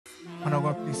Man of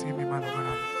God, please hear me, man of God.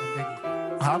 I'm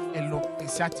begging. I have a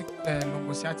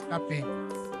lumbosciatica pain.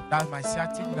 That's my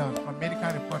sciatic nerve. From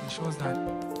medical report, it shows that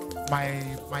my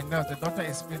nerve, the doctor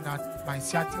explained that my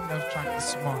sciatic nerve tract is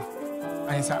small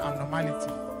and it's an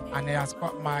abnormality. And it has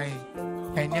got my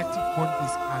herniatic bone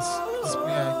disc as this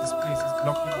place is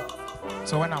blocking it.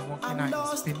 So when I'm walking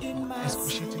out, it's painful,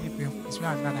 excruciatingly painful. It's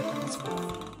really bad, I cannot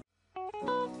smoke.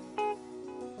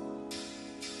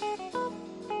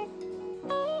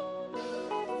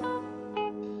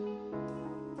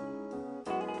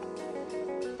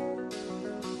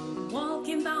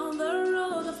 Walking down the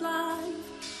road of life,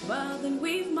 burdened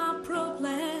with my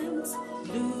problems,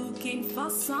 looking for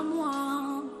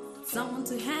someone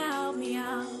to help me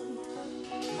out.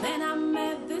 Then I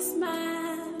met this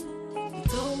man. He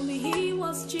told me he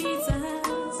was Jesus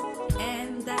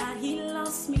and that he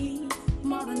loves me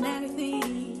more than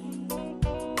anything.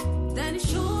 Then he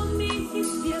showed me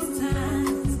his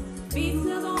distance,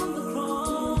 beaten on the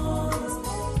cross,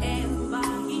 and by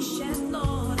his shed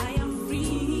blood I am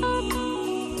free.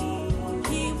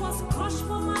 He was crushed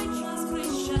for my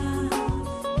transgression,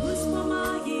 bruised for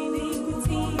my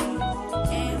iniquity,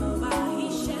 and by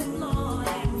his shed blood I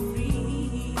am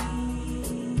free.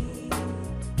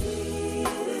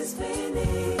 It is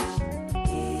finished.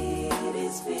 It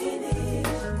is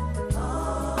finished.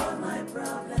 All my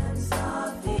problems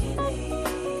are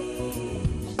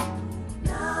finished.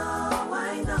 Now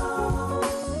I know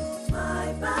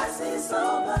my past is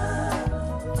over.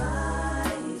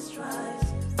 By his stripes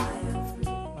I am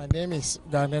free. My name is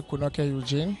Daniel Kunoke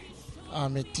Eugene.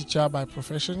 I'm a teacher by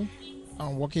profession.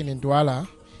 I'm working in Douala.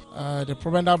 The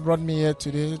problem that brought me here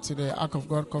today to the Ark of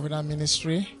God Covenant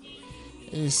Ministry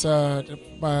is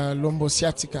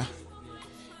lumbosciatica.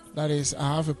 That is,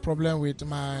 I have a problem with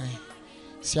my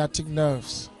sciatic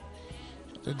nerves.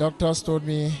 The doctors told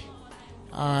me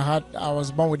I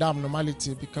was born with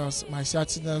abnormality because my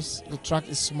sciatic nerves, the tract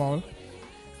is small,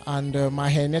 and my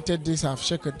herniated discs have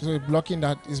shaken, so it's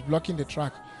blocking the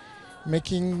tract,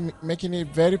 making it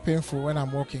very painful when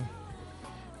I'm walking.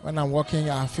 When I'm walking,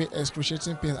 I feel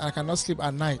excruciating pain. I cannot sleep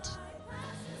at night,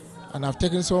 and I've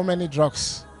taken so many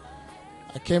drugs.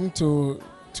 I came to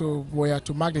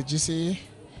mark the GCE,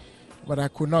 but I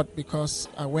could not because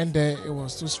I went there. It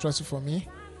was too stressful for me.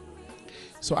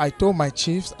 So I told my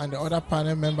chiefs and the other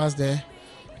panel members there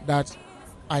that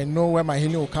I know where my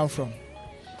healing will come from.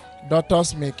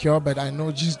 Doctors may cure, but I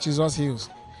know Jesus heals.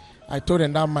 I told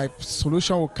them that my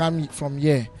solution will come from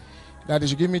here, that they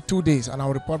should give me 2 days and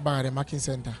I'll report back at the marking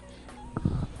center.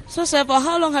 So, sir, for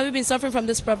how long have you been suffering from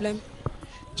this problem?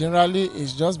 Generally,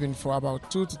 it's just been for about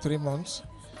 2 to 3 months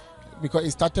because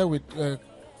it started with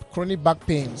chronic back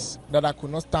pains that I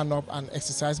could not stand up and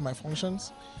exercise my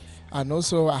functions. And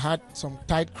also I had some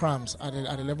tight cramps at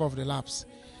the level of the laps.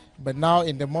 But now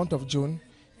in the month of June,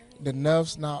 the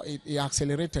nerves now, it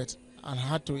accelerated and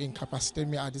had to incapacitate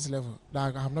me at this level.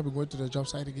 That I have not been going to the job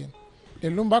site again. The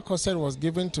lumbar corset was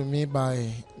given to me by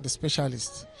the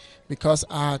specialist because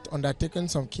I had undertaken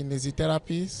some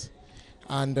kinesiotherapy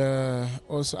and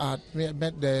also I had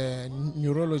met the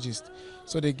neurologist.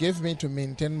 So they gave me to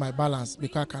maintain my balance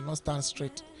because I cannot stand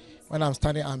straight. When I'm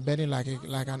standing, I'm bending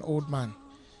like an old man.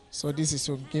 So this is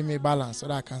to give me balance so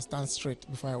that I can stand straight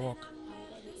before I walk.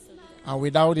 And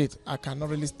without it, I cannot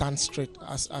really stand straight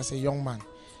as a young man.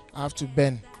 I have to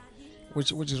bend,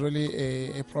 which is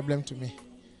really a problem to me.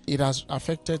 It has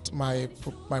affected my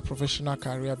professional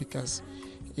career because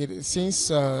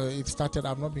since it started,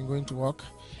 I've not been going to work.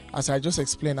 As I just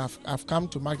explained, I've come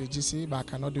to mark the GC, but I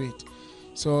cannot do it.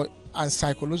 So, and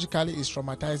psychologically, it's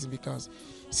traumatizing because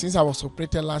since I was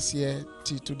operated last year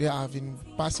till today, I've been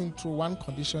passing through one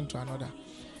condition to another.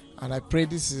 And I pray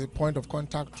this is a point of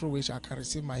contact through which I can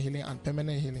receive my healing and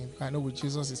permanent healing. I know with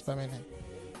Jesus is permanent.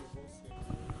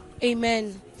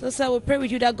 Amen. So, sir, we pray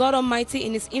with you that God Almighty,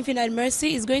 in His infinite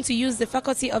mercy, is going to use the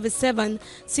faculty of His servant,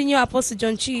 Senior Apostle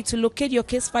John Chi, to locate your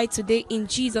case file today in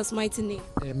Jesus' mighty name.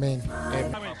 Amen.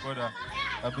 Amen. My brother,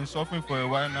 I've been suffering for a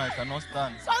while now. I cannot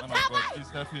stand. Man of God, please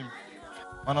help him.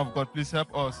 Man of God, please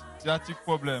help us. Sciatic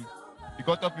problem. He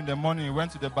got up in the morning, he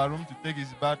went to the bathroom to take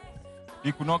his bath.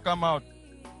 He could not come out.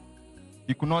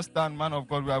 He could not stand. Man of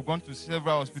God, we have gone to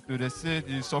several hospitals. They say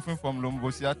he is suffering from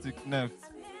lumbosciatic nerve.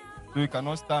 So he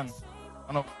cannot stand.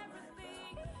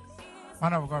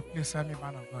 Man of God, please help me,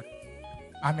 man of God.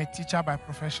 I'm a teacher by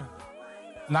profession.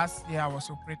 Last year I was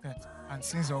operated, and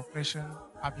since the operation,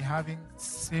 I've been having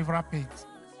several pains,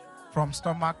 from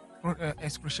stomach,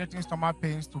 excruciating stomach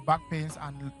pains to back pains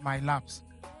and my laps.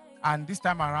 And this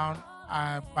time around,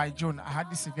 by June, I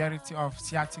had the severity of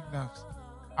sciatic nerves.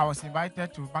 I was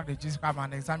invited to back the GC, I'm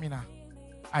an examiner.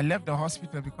 I left the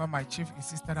hospital because my chief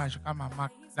insisted I should come and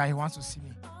mark, that he wants to see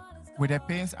me. With the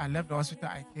pains, I left the hospital,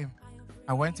 I came.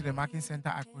 I went to the marking center,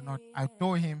 I could not. I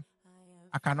told him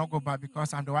I cannot go back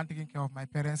because I'm the one taking care of my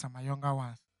parents and my younger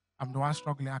ones. I'm the one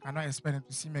struggling. I cannot expect them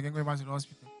to see me again going back to the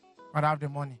hospital. But I have the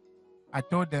money. I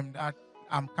told them that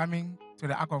I'm coming to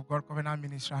the Ark of God Covenant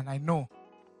Ministry, and I know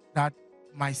that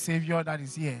my Savior that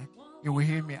is here, he will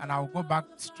heal me, and I will go back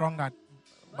stronger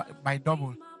by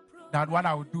double. That what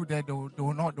I will do there, they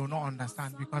will not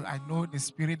understand, because I know the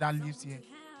spirit that lives here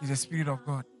is the Spirit of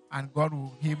God, and God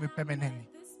will heal me permanently.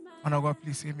 Man of God,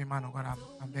 please heal me, man of God,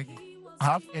 I'm begging. I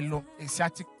have a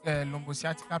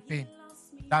lumbosciatica pain.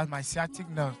 That's my sciatic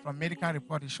nerve. From medical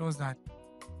report, it shows that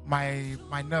my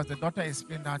nerve, the doctor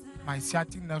explained that my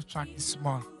sciatic nerve tract is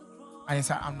small, and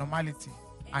it's an abnormality,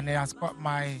 and it has got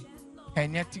my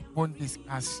herniatic bone disc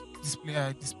has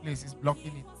displaced, is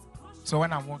blocking it. So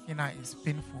when I'm walking out, it's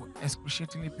painful,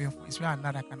 excruciatingly painful. It's where I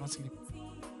cannot sleep.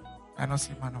 I cannot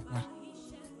sleep, man of God.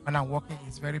 When I'm walking,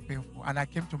 it's very painful. And I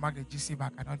came to mark the GC, but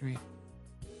I cannot do it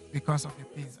because of the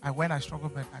pains. When I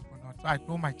struggled back, I could not. So I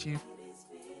told my chief,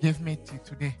 give me till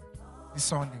today, this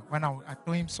Sunday. I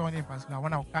told him Sunday, but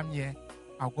when I'll come here,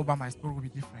 I'll go back, my story will be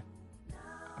different.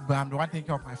 But I'm the one taking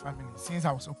care of my family. Since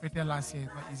I was operated last year,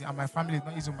 it's not easy. And my family is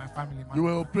not easy with my family. Man. You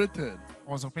were operated?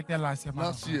 I was operated last year.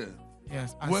 Last year?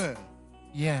 Yes. Where?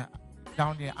 Yeah,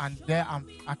 down there. And there,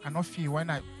 I cannot feel when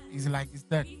it's like it's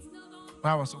dead.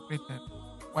 When I was operated,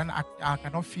 when I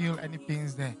cannot feel any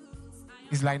pains there.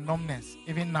 It's like numbness.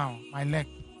 Even now, my leg,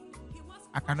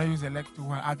 I cannot use the leg too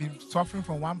well. I've been suffering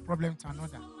from one problem to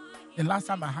another. The last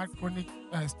time I had chronic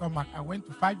stomach, I went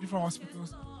to 5 different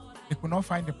hospitals. They could not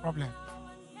find the problem.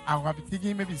 I have been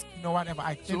thinking maybe skin or whatever.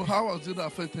 So how has it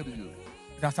affected you?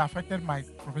 It has affected my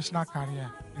professional career.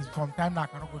 It's from time now I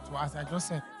cannot go to. As I just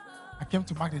said, I came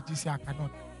to mark the GC. I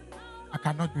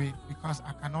cannot do it because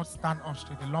I cannot stand up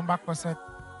straight. The lumbar corset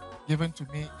given to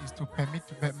me is to permit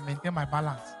to maintain my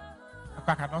balance.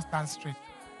 I cannot stand straight.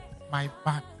 My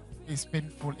back is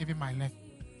painful, even my leg.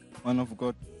 Man of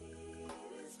God,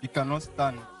 he cannot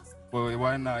stand for a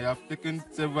while now. I have taken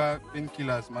several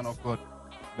painkillers, man of God,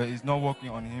 but it's not working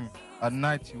on him. At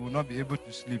night, he will not be able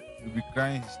to sleep. He will be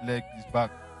crying his leg, his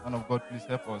back. Man of God, please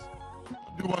help us.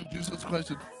 Do you want Jesus Christ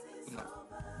to do that?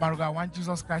 Man of God, I want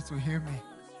Jesus Christ to heal me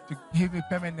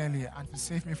permanently, and to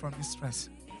save me from this stress.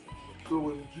 So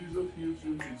when Jesus heals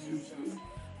you, he heals you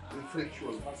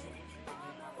effectually.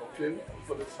 Okay?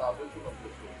 For the salvation of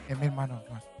your soul. Amen, man of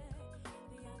God.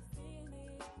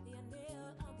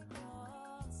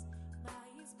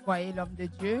 Voyez l'homme de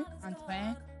Dieu en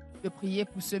train de prier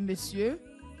pour ce monsieur,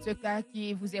 ce cas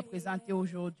qui vous est présenté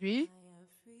aujourd'hui,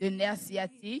 de nerfs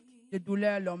sciatiques, de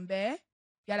douleurs lombaires,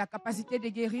 qui a la capacité de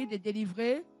guérir, de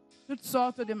délivrer toutes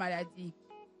sortes de maladies.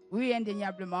 Oui,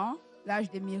 indéniablement, l'âge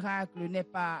des miracles n'est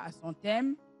pas à son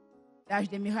thème, l'âge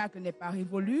des miracles n'est pas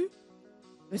révolu.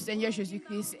 Le Seigneur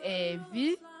Jésus-Christ est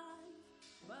vie.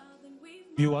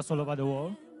 Viewers all over the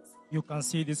world, you can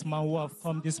see this man who have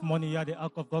come this morning here at the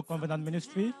Ark of God Covenant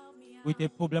Ministry with a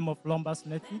problem of lumbar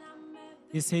sciatic.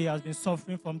 He says he has been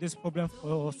suffering from this problem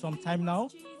for some time now,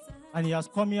 and he has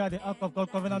come here at the Ark of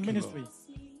God Covenant Ministry.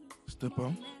 Step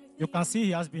on. You can see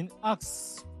he has been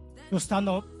asked to stand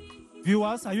up.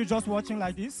 Viewers, are you just watching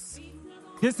like this?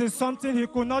 This is something he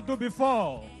could not do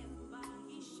before.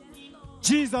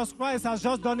 Jesus Christ has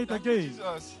just done it again.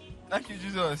 Jesus. Thank you,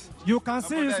 Jesus. You can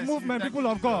see his movement, people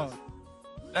of God.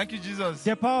 Thank you, Jesus.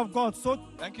 The power of God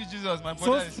Thank you, Jesus. My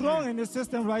so strong in the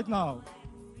system right now.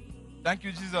 Thank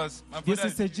you, Jesus. This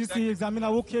is a GC examiner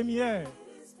who came here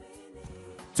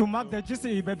to mark the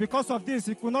GC, but because of this,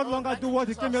 he could no longer do what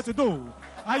he came here to do.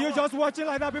 Are you just watching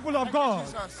like that, people of God?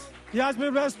 He has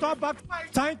been restored back.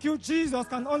 Thank you, Jesus,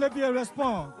 can only be a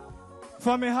response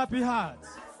from a happy heart.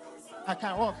 I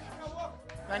can walk.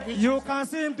 Thank you, You Jesus. can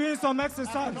see him doing some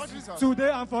exercise Jesus.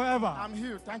 today and forever. I'm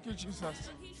healed. Thank you, Jesus.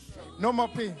 No more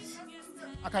pains.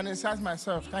 I can exercise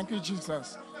myself. Thank you,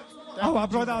 Jesus. Thank Our you,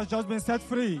 brother has Jesus. just been set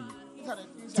free These are the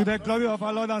things to that- the glory of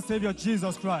our Lord and Savior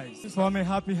Jesus Christ from a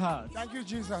happy heart. Thank you,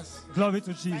 Jesus. Glory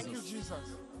to Thank you, Jesus.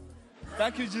 Jesus.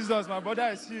 Thank you, Jesus. My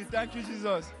brother is healed. Thank you,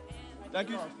 Jesus. Thank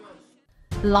you.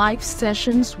 Live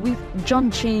sessions with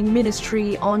John Chain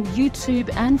Ministry on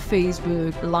YouTube and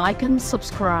Facebook. Like and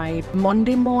subscribe.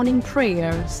 Monday morning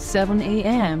prayer, 7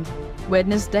 a.m.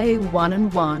 Wednesday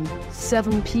 1-on-1,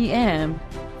 7 p.m.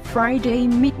 Friday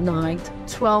midnight,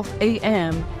 12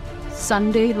 a.m.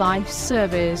 Sunday live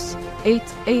service, 8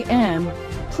 a.m.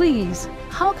 Please,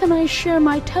 how can I share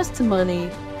my testimony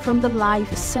from the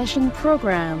live session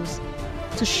programs?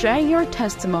 To share your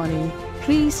testimony,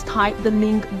 please type the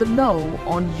link below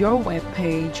on your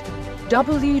webpage.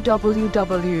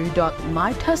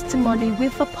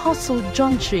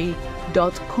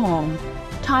 www.mytestimonywithapostlejonschi.com.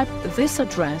 Type this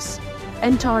address,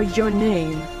 enter your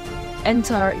name,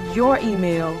 enter your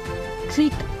email,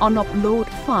 click on Upload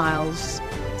Files,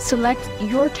 select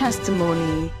your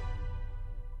testimony.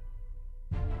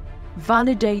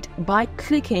 Validate by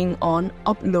clicking on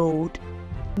Upload.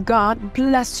 God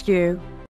bless you.